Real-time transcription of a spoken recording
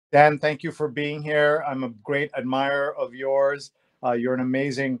Dan, thank you for being here. I'm a great admirer of yours. You're an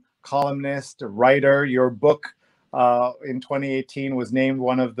amazing columnist, a writer. Your book in 2018 was named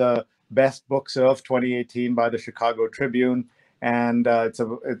one of the best books of 2018 by the Chicago Tribune. And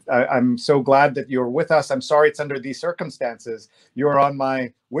I'm so glad that you're with us. I'm sorry it's under these circumstances. You're on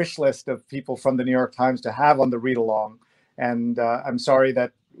my wish list of people from the New York Times to have on the read along. And I'm sorry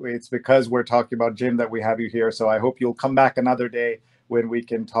that it's because we're talking about Jim that we have you here. So I hope you'll come back another day when we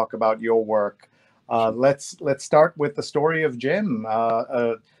can talk about your work. Let's start with the story of Jim,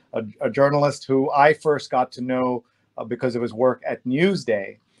 a journalist who I first got to know because of his work at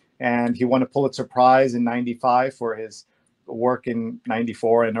Newsday. And he won a Pulitzer Prize in '95 for his work in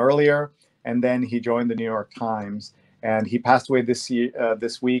 '94 and earlier. And then he joined the New York Times. And he passed away this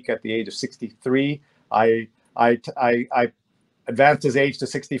week at the age of 63. I advanced his age to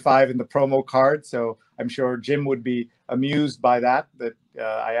 65 in the promo card, so I'm sure Jim would be amused by that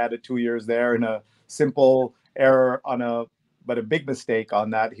I added 2 years there in a simple error but a big mistake on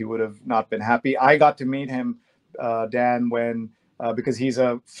that. He would have not been happy. I got to meet him, Dan, when because he's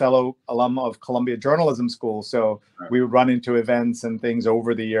a fellow alum of Columbia Journalism School, so we would run into events and things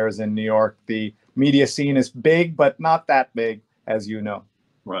over the years in New York. The media scene is big, but not that big, as you know.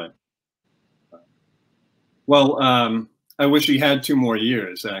 Right. Well, I wish he had 2 more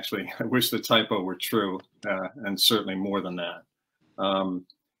years, actually. I wish the typo were true, and certainly more than that.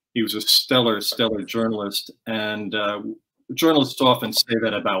 He was a stellar journalist, and journalists often say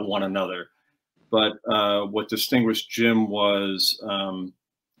that about one another. But what distinguished Jim was,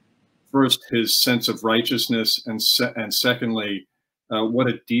 first, his sense of righteousness, and secondly, what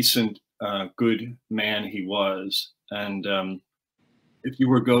a decent, good man he was. And if you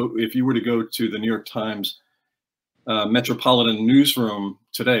were to go to the New York Times Metropolitan newsroom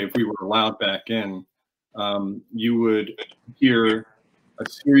today, if we were allowed back in, you would hear a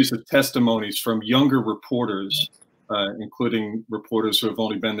series of testimonies from younger reporters, including reporters who have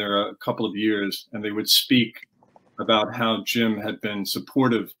only been there a couple of years, and they would speak about how Jim had been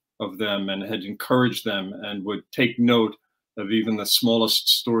supportive of them and had encouraged them and would take note of even the smallest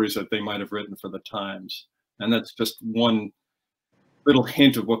stories that they might have written for the Times. And that's just one little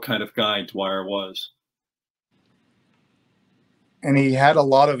hint of what kind of guy Dwyer was. And he had a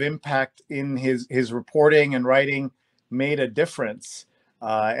lot of impact in his reporting and writing, made a difference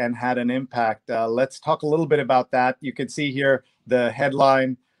and had an impact. Let's talk a little bit about that. You can see here the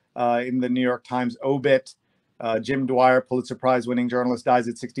headline in the New York Times obit. Jim Dwyer, Pulitzer Prize winning journalist, dies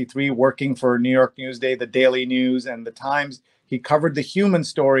at 63, working for New York Newsday, the Daily News, and the Times. He covered the human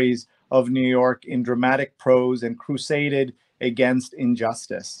stories of New York in dramatic prose and crusaded against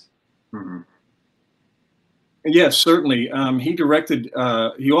injustice. Mm-hmm. Yes, certainly.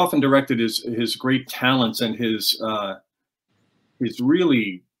 He often directed his great talents and his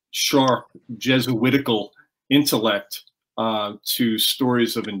really sharp Jesuitical intellect to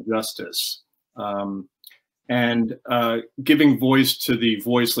stories of injustice, and giving voice to the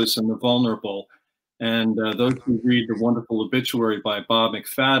voiceless and the vulnerable. And those who read the wonderful obituary by Bob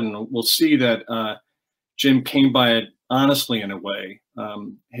McFadden will see that Jim came by it honestly in a way.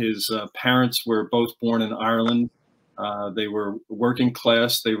 His parents were both born in Ireland. They were working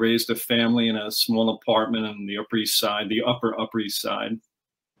class. They raised a family in a small apartment on the Upper East Side, the Upper East Side.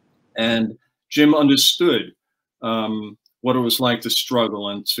 And Jim understood what it was like to struggle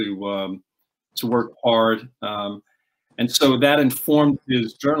and to work hard. And so that informed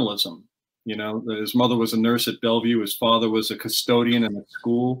his journalism. You know, his mother was a nurse at Bellevue. His father was a custodian in a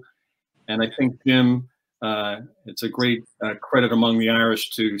school. And I think Jim, it's a great credit among the Irish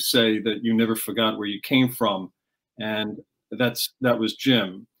to say that you never forgot where you came from. And that was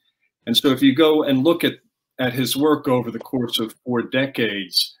Jim. And so if you go and look at his work over the course of 4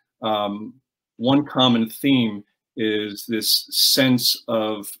 decades, one common theme is this sense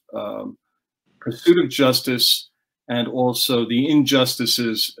of pursuit of justice, and also the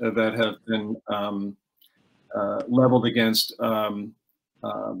injustices that have been leveled against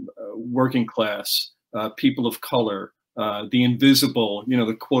working class, people of color, the invisible, you know,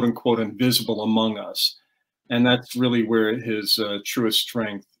 the quote unquote invisible among us. And that's really where his truest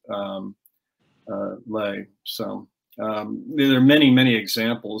strength lay. So there are many, many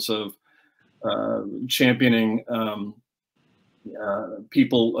examples of championing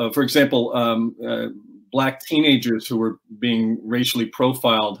people, for example, Black teenagers who were being racially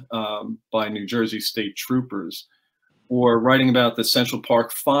profiled by New Jersey state troopers, or writing about the Central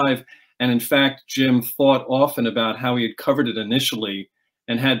Park Five. And in fact, Jim thought often about how he had covered it initially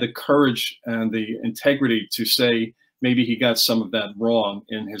and had the courage and the integrity to say maybe he got some of that wrong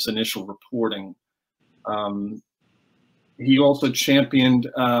in his initial reporting. he also championed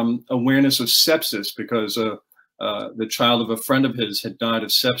awareness of sepsis because the child of a friend of his had died of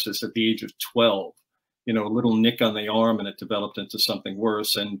sepsis at the age of 12. You know, a little nick on the arm, and it developed into something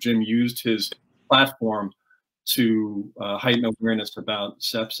worse. And Jim used his platform to heighten awareness about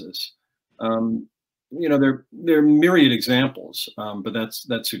sepsis. You know, there are myriad examples, but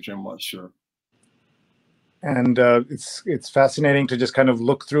that's who Jim was, sure. And it's fascinating to just kind of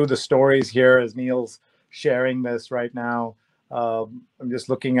look through the stories here as Neil's sharing this right now. I'm just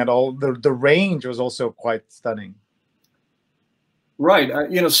looking at all the range was also quite stunning. Right.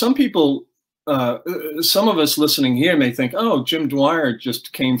 You know, some people, some of us listening here may think, oh, Jim Dwyer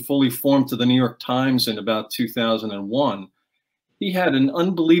just came fully formed to the New York Times in about 2001. He had an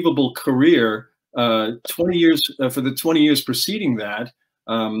unbelievable career, 20 years for the 20 years preceding that.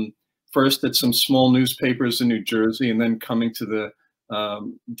 First at some small newspapers in New Jersey, and then coming to the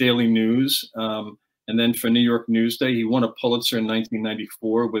Daily News, and then for New York Newsday. He won a Pulitzer in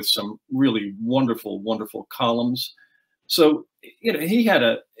 1994 with some really wonderful, wonderful columns. So, you know, he had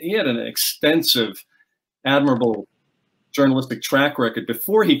an extensive, admirable journalistic track record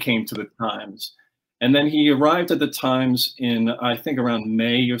before he came to the Times. And then he arrived at the Times in, I think, around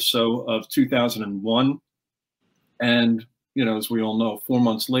May or so of 2001. And, you know, as we all know, 4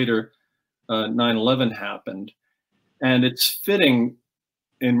 months later, 9/11 happened. And it's fitting,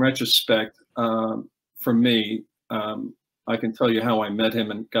 in retrospect, for me, I can tell you how I met him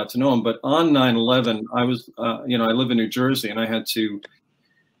and got to know him. But on 9/11, I was, you know, I live in New Jersey, and I had to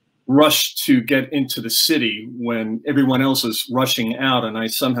rush to get into the city when everyone else was rushing out. And I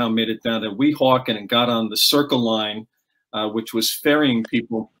somehow made it down to Weehawken and got on the Circle Line, which was ferrying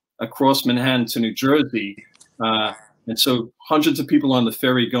people across Manhattan to New Jersey. And so hundreds of people on the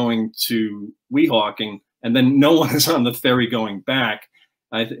ferry going to Weehawken, and then no one is on the ferry going back.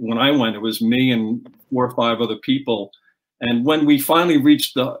 When I went, it was me and 4 or 5 other people. And when we finally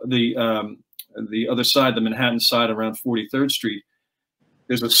reached the other side, the Manhattan side around 43rd Street,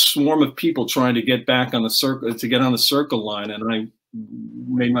 there's a swarm of people trying to get back on the circle, to get on the Circle Line. And I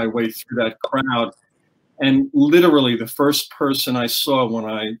made my way through that crowd. And literally the first person I saw when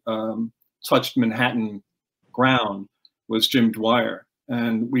I touched Manhattan ground was Jim Dwyer.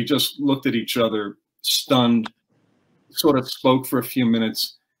 And we just looked at each other, stunned, sort of spoke for a few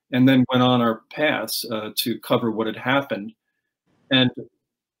minutes, and then went on our paths to cover what had happened. And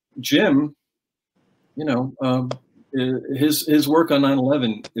Jim, you know, his work on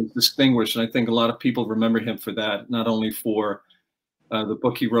 9/11 is distinguished, and I think a lot of people remember him for that, not only for the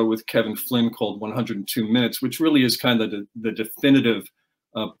book he wrote with Kevin Flynn called 102 Minutes, which really is kind of the definitive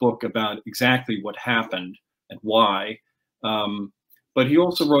book about exactly what happened and why. But he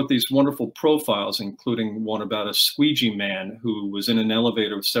also wrote these wonderful profiles, including one about a squeegee man who was in an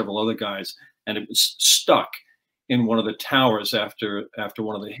elevator with several other guys, and it was stuck in one of the towers after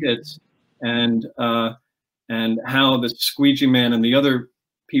one of the hits, and how the squeegee man and the other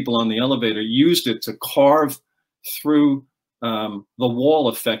people on the elevator used it to carve through the wall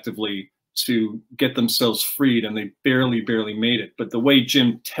effectively to get themselves freed, and they barely made it. But the way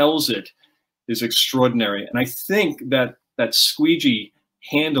Jim tells it is extraordinary, and I think that squeegee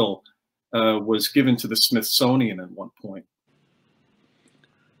handle was given to the Smithsonian at one point.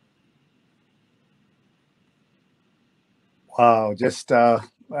 Wow,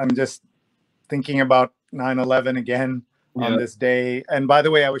 I'm just thinking about 9/11 again on this day. And by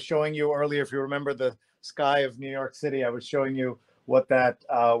the way, I was showing you earlier, if you remember the sky of New York City, I was showing you what that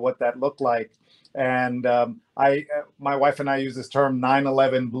looked like. And my wife and I use this term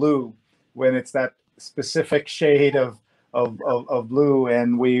 9/11 blue, when it's that specific shade of blue.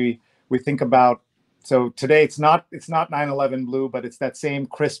 And we think about, so today it's not 9/11 blue, but it's that same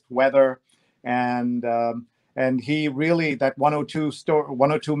crisp weather. And he really, that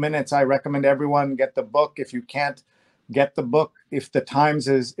 102 minutes, I recommend everyone get the book. If you can't get the book, if the Times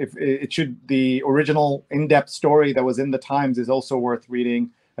is, the original in-depth story that was in the Times is also worth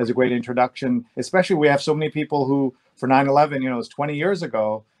reading as a great introduction. Especially, we have so many people who, for 9/11, you know, it was 20 years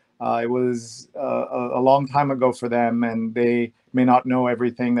ago. It was a long time ago for them, and they may not know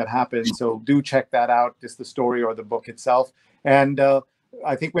everything that happened. So do check that out, just the story or the book itself. And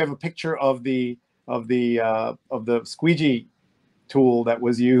I think we have a picture of the squeegee tool that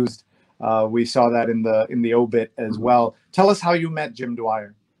was used. We saw that in the obit as well. Tell us how you met Jim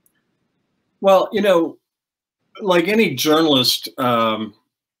Dwyer. Well, you know, like any journalist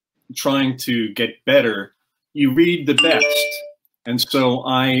trying to get better, you read the best. And so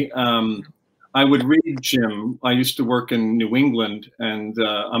I would read Jim. I used to work in New England, and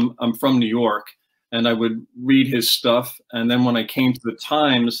I'm from New York, and I would read his stuff. And then when I came to the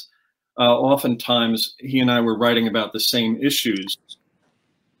Times, oftentimes he and I were writing about the same issues.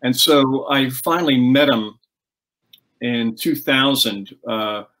 And so I finally met him in 2000.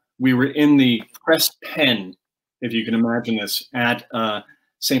 We were in the press pen, if you can imagine this, at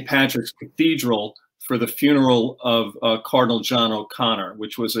St. Patrick's Cathedral for the funeral of Cardinal John O'Connor,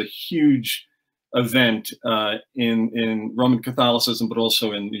 which was a huge event in Roman Catholicism, but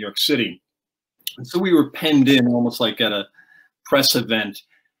also in New York City. And so we were penned in almost like at a press event,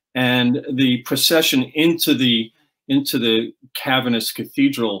 and the procession into the cavernous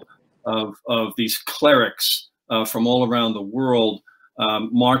cathedral of these clerics from all around the world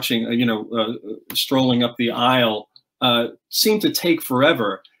marching, strolling up the aisle, seemed to take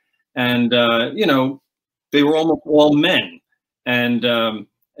forever. And, they were almost all men. And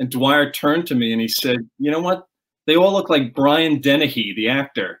Dwyer turned to me and he said, you know what? They all look like Brian Dennehy, the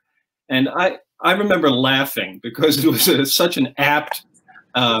actor. And I remember laughing because it was such an apt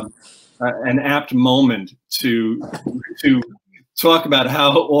moment to talk about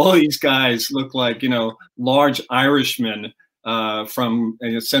how all these guys look like, large Irishmen from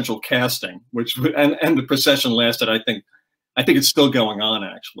central casting, and the procession lasted, I think it's still going on,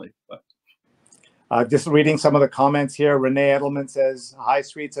 actually. But. Just reading some of the comments here. Renee Edelman says, "Hi,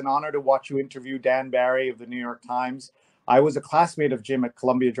 Sri. It's an honor to watch you interview Dan Barry of the New York Times. I was a classmate of Jim at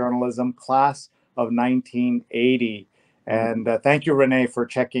Columbia Journalism, class of 1980. And thank you, Renee, for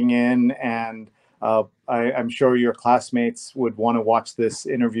checking in. And I'm sure your classmates would want to watch this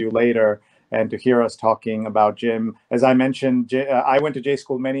interview later and to hear us talking about Jim. As I mentioned, I went to J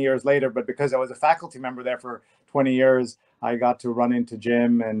School many years later, but because I was a faculty member there for 20 years, I got to run into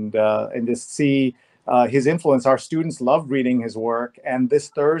Jim and just see his influence. Our students loved reading his work. And this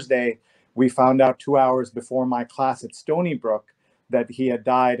Thursday, we found out 2 hours before my class at Stony Brook that he had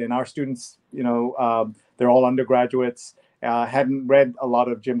died. And our students, they're all undergraduates, hadn't read a lot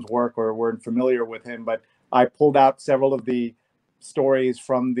of Jim's work or weren't familiar with him. But I pulled out several of the stories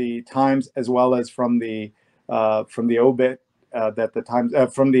from the Times as well as from the obit that the Times,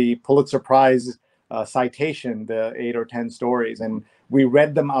 from the Pulitzer Prize citation, the 8 or 10 stories, and we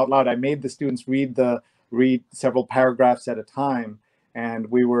read them out loud. I made the students read several paragraphs at a time, and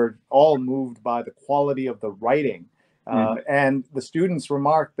we were all moved by the quality of the writing. And the students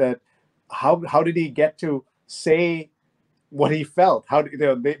remarked that how did he get to say what he felt?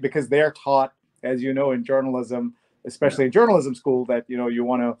 Because they're taught, as you know, in journalism, especially in journalism school, that you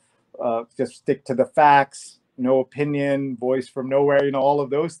want to just stick to the facts, no opinion, voice from nowhere, all of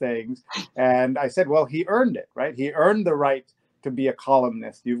those things. And I said, well, he earned it, right? He earned the right to be a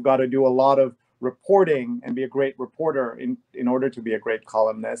columnist. You've got to do a lot of reporting and be a great reporter in order to be a great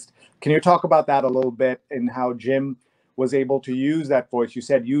columnist. Can you talk about that a little bit and how Jim was able to use that voice? You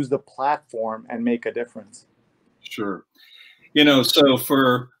said use the platform and make a difference. Sure. So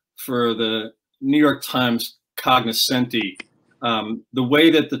for the New York Times cognoscenti, the way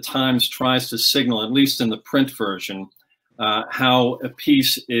that the Times tries to signal, at least in the print version, how a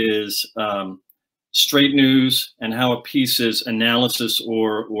piece is straight news and how a piece is analysis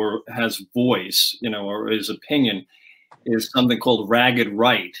or has voice, or is opinion, is something called ragged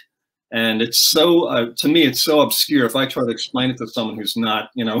right. And it's so, to me, it's so obscure. If I try to explain it to someone who's not,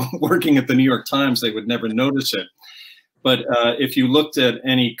 working at the New York Times, they would never notice it. But if you looked at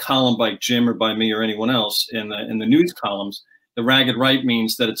any column by Jim or by me or anyone else in the news columns, the ragged right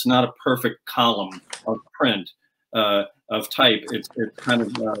means that it's not a perfect column of print, of type. It's kind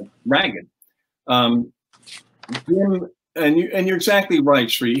of ragged. Jim, and you're exactly right,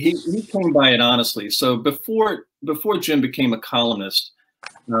 Sri. He came by it honestly. So before Jim became a columnist,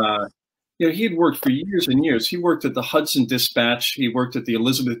 he had worked for years and years. He worked at the Hudson Dispatch. He worked at the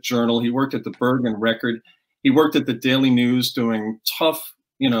Elizabeth Journal. He worked at the Bergen Record. He worked at the Daily News doing tough,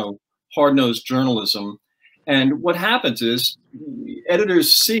 hard-nosed journalism. And what happens is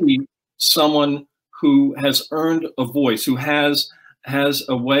editors see someone who has earned a voice, who has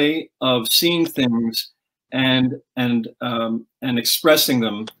a way of seeing things and expressing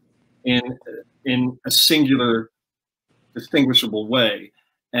them in a singular, distinguishable way.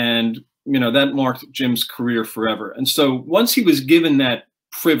 And that marked Jim's career forever. And so once he was given that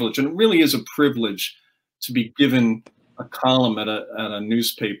privilege, and it really is a privilege to be given a column at a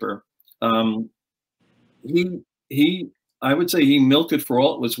newspaper, I would say he milked it for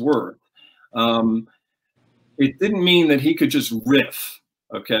all it was worth. It didn't mean that he could just riff,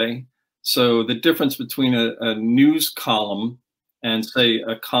 okay? So the difference between a news column and, say,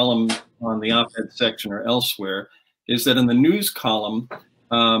 a column on the op-ed section or elsewhere is that in the news column,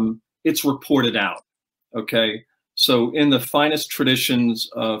 it's reported out, okay? So in the finest traditions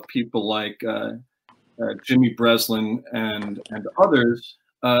of people like Jimmy Breslin and others,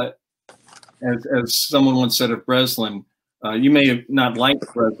 as someone once said of Breslin, you may have not liked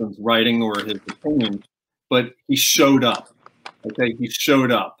Breslin's writing or his opinions, but he showed up. Okay, he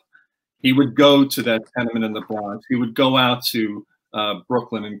showed up. He would go to that tenement in the Bronx. He would go out to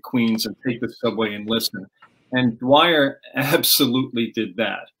Brooklyn and Queens and take the subway and listen. And Dwyer absolutely did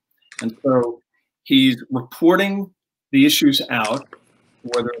that. And so he's reporting the issues out,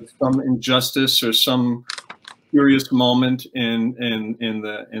 whether it's some injustice or some curious moment in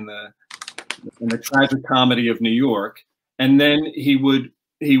the tragic comedy of New York, and then he would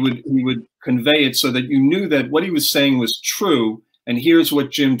convey it so that you knew that what he was saying was true, and here's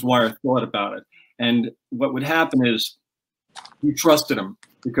what Jim Dwyer thought about it. And what would happen is you trusted him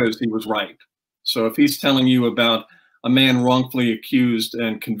because he was right. So if he's telling you about a man wrongfully accused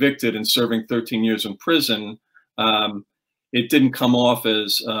and convicted and serving 13 years in prison, it didn't come off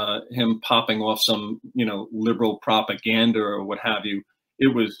as him popping off some, liberal propaganda or what have you.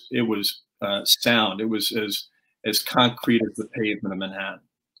 It was sound. It was as concrete as the pavement of Manhattan.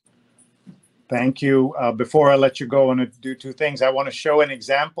 Thank you. Before I let you go, I want to do two things. I want to show an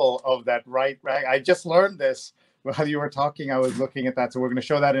example of that right. I just learned this while you were talking. I was looking at that, so we're going to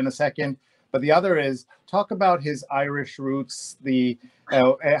show that in a second. But the other is talk about his Irish roots,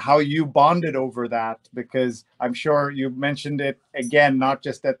 how you bonded over that, because I'm sure you mentioned it again, not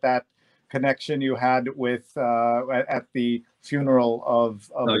just at that connection you had with at the funeral of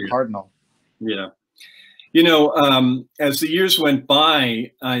the Cardinal. Yeah. As the years went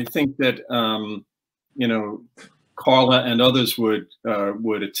by, I think that, Carla and others would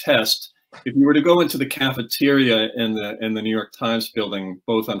attest. If you were to go into the cafeteria in the New York Times building,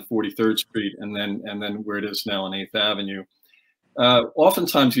 both on 43rd Street and then where it is now on 8th Avenue,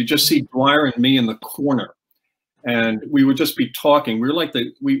 oftentimes you just see Dwyer and me in the corner, and we would just be talking. We were like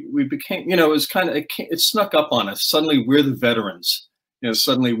we became, it was kind of, it snuck up on us. Suddenly we're the veterans.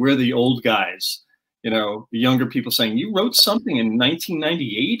 Suddenly we're the old guys. The younger people saying, "You wrote something in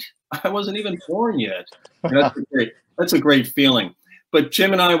 1998? I wasn't even born yet." That's a great feeling. But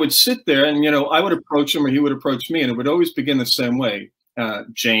Jim and I would sit there, and I would approach him or he would approach me, and it would always begin the same way.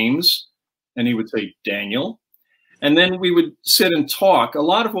 James, and he would say Daniel, and then we would sit and talk. A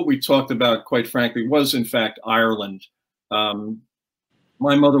lot of what we talked about, quite frankly, was in fact Ireland. My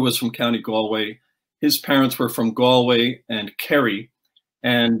mother was from County Galway. His parents were from Galway and Kerry,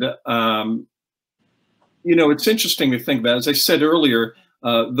 and it's interesting to think about. As I said earlier,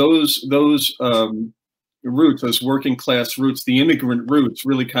 those roots, those working class roots, the immigrant roots,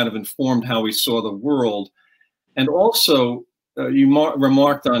 really kind of informed how we saw the world. And also, you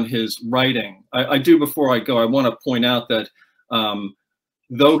remarked on his writing. I do, before I go, I want to point out that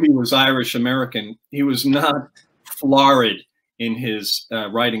though he was Irish American, he was not florid in his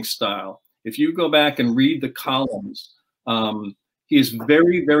writing style. If you go back and read the columns, he is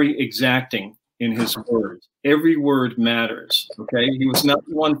very, very exacting in his words. Every word matters, okay? He was not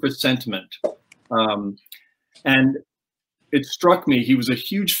one for sentiment. And it struck me, he was a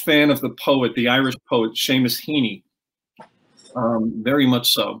huge fan of the poet, the Irish poet, Seamus Heaney, very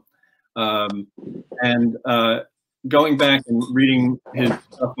much so. And going back and reading his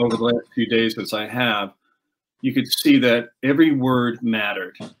stuff over the last few days as I have, you could see that every word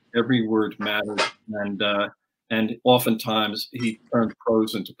mattered. Every word mattered. And oftentimes he turned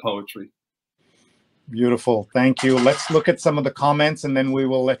prose into poetry. Beautiful. Thank you. Let's look at some of the comments and then we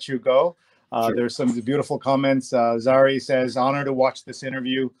will let you go. Sure. There's some beautiful comments. Zari says, "Honor to watch this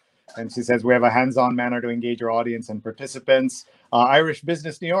interview." And she says, "We have a hands-on manner to engage our audience and participants." Irish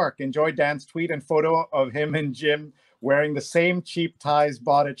Business New York, enjoyed Dan's tweet and photo of him and Jim wearing the same cheap ties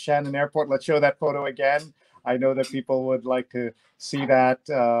bought at Shannon Airport. Let's show that photo again. I know that people would like to see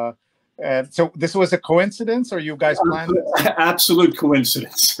that. And so this was a coincidence, or you guys planned this? Absolute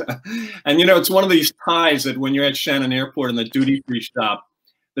coincidence. And it's one of these ties that when you're at Shannon Airport in the duty-free shop,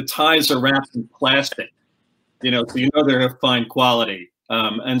 the ties are wrapped in plastic, so they're of fine quality.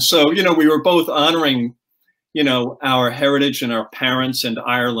 And so, we were both honoring, our heritage and our parents and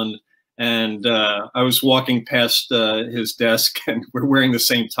Ireland. And I was walking past his desk and we're wearing the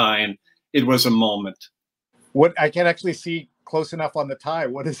same tie, and it was a moment. What I can't actually see close enough on the tie.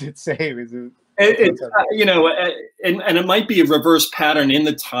 What does it say? Is it? And it might be a reverse pattern in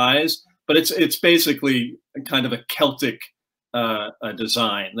the ties, but it's basically kind of a Celtic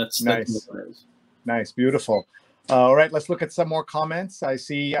design. That's nice. What it is. Nice, beautiful. All right, let's look at some more comments. I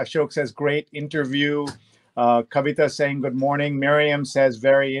see Ashok says, "Great interview." Kavita saying, "Good morning." Miriam says,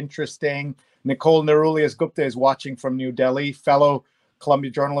 "Very interesting." Nicole Nerulius Gupta is watching from New Delhi, fellow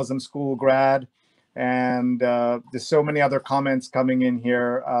Columbia Journalism School grad. And there's so many other comments coming in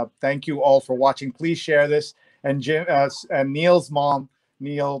here. Thank you all for watching. Please share this. And Jim and Neil's mom,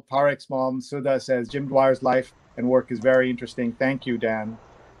 Neil Parekh's mom, Sudha, says Jim Dwyer's life and work is very interesting. Thank you, Dan.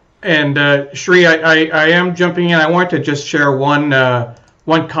 And Shri, I am jumping in. I want to just share one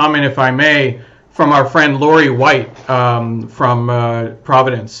comment, if I may, from our friend Lori White from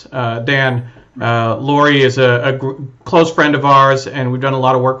Providence. Dan, Lori is a close friend of ours, and we've done a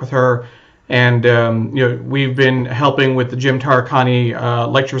lot of work with her. And we've been helping with the Jim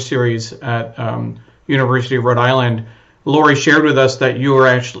Tarakani lecture series at University of Rhode Island. Lori shared with us that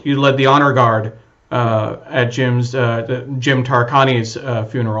you led the honor guard at Jim Tarakani's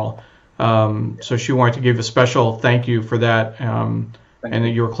funeral. So she wanted to give a special thank you for that, and that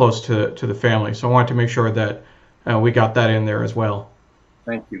you were close to the family. So I wanted to make sure that we got that in there as well.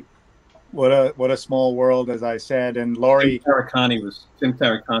 Thank you. What a small world, as I said. And Lori, Jim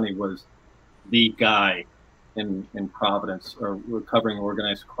Tarakani was the guy in Providence, recovering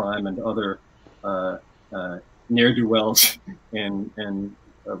organized crime and other ne'er-do-wells in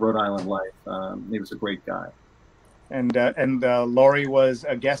Rhode Island life. He was a great guy. And Lori was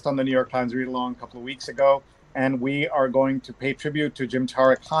a guest on the New York Times Read Along a couple of weeks ago, and we are going to pay tribute to Jim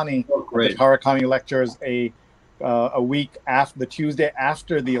Tarakani. The Tarakani lectures a week after, the Tuesday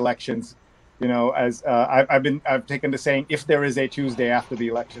after the elections. You know, as I've taken to saying, if there is a Tuesday after the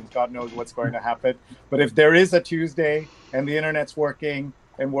elections, God knows what's going to happen. But if there is a Tuesday and the internet's working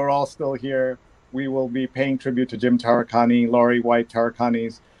and we're all still here, we will be paying tribute to Jim Tarakani, Lori White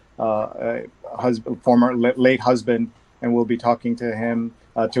Tarakani's former late husband, and we'll be talking to him,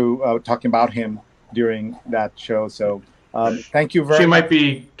 talking about him during that show. So thank you very much. She might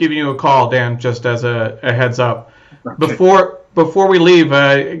be giving you a call, Dan, just as a heads up. Okay. Before we leave,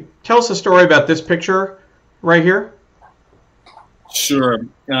 tell us a story about this picture right here. Sure.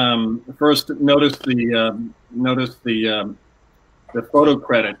 First, notice the photo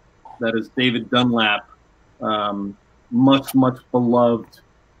credit. That is David Dunlap, much beloved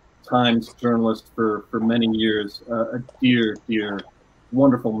Times journalist for many years. A dear,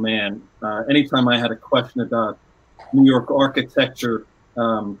 wonderful man. Anytime I had a question about New York architecture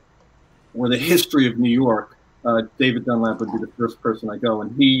or the history of New York, David Dunlap would be the first person I go.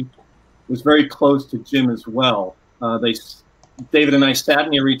 And he was very close to Jim as well. David and I sat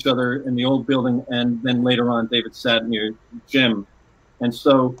near each other in the old building, and then later on, David sat near Jim. And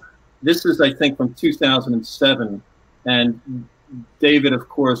so this is, I think, from 2007. And David, of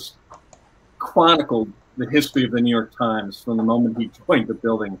course, chronicled the history of the New York Times from the moment he joined the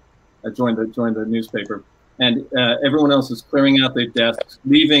building, joined the newspaper. And everyone else is clearing out their desks,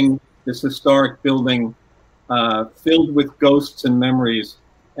 leaving this historic building filled with ghosts and memories.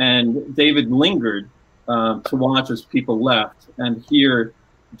 And David lingered to watch as people left. And here,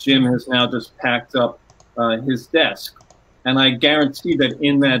 Jim has now just packed up his desk. And I guarantee that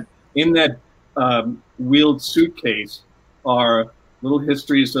in that wheeled suitcase are little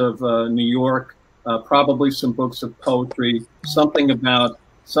histories of New York, probably some books of poetry, something about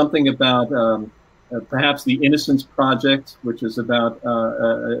perhaps the Innocence Project, which is about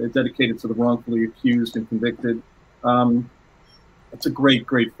dedicated to the wrongfully accused and convicted. It's a great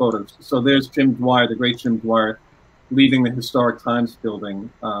photo. So there's Jim Dwyer, the great Jim Dwyer, leaving the historic Times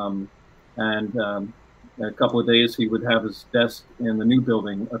building. In a couple of days, he would have his desk in the new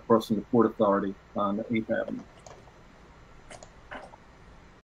building across from the Port Authority on 8th Avenue.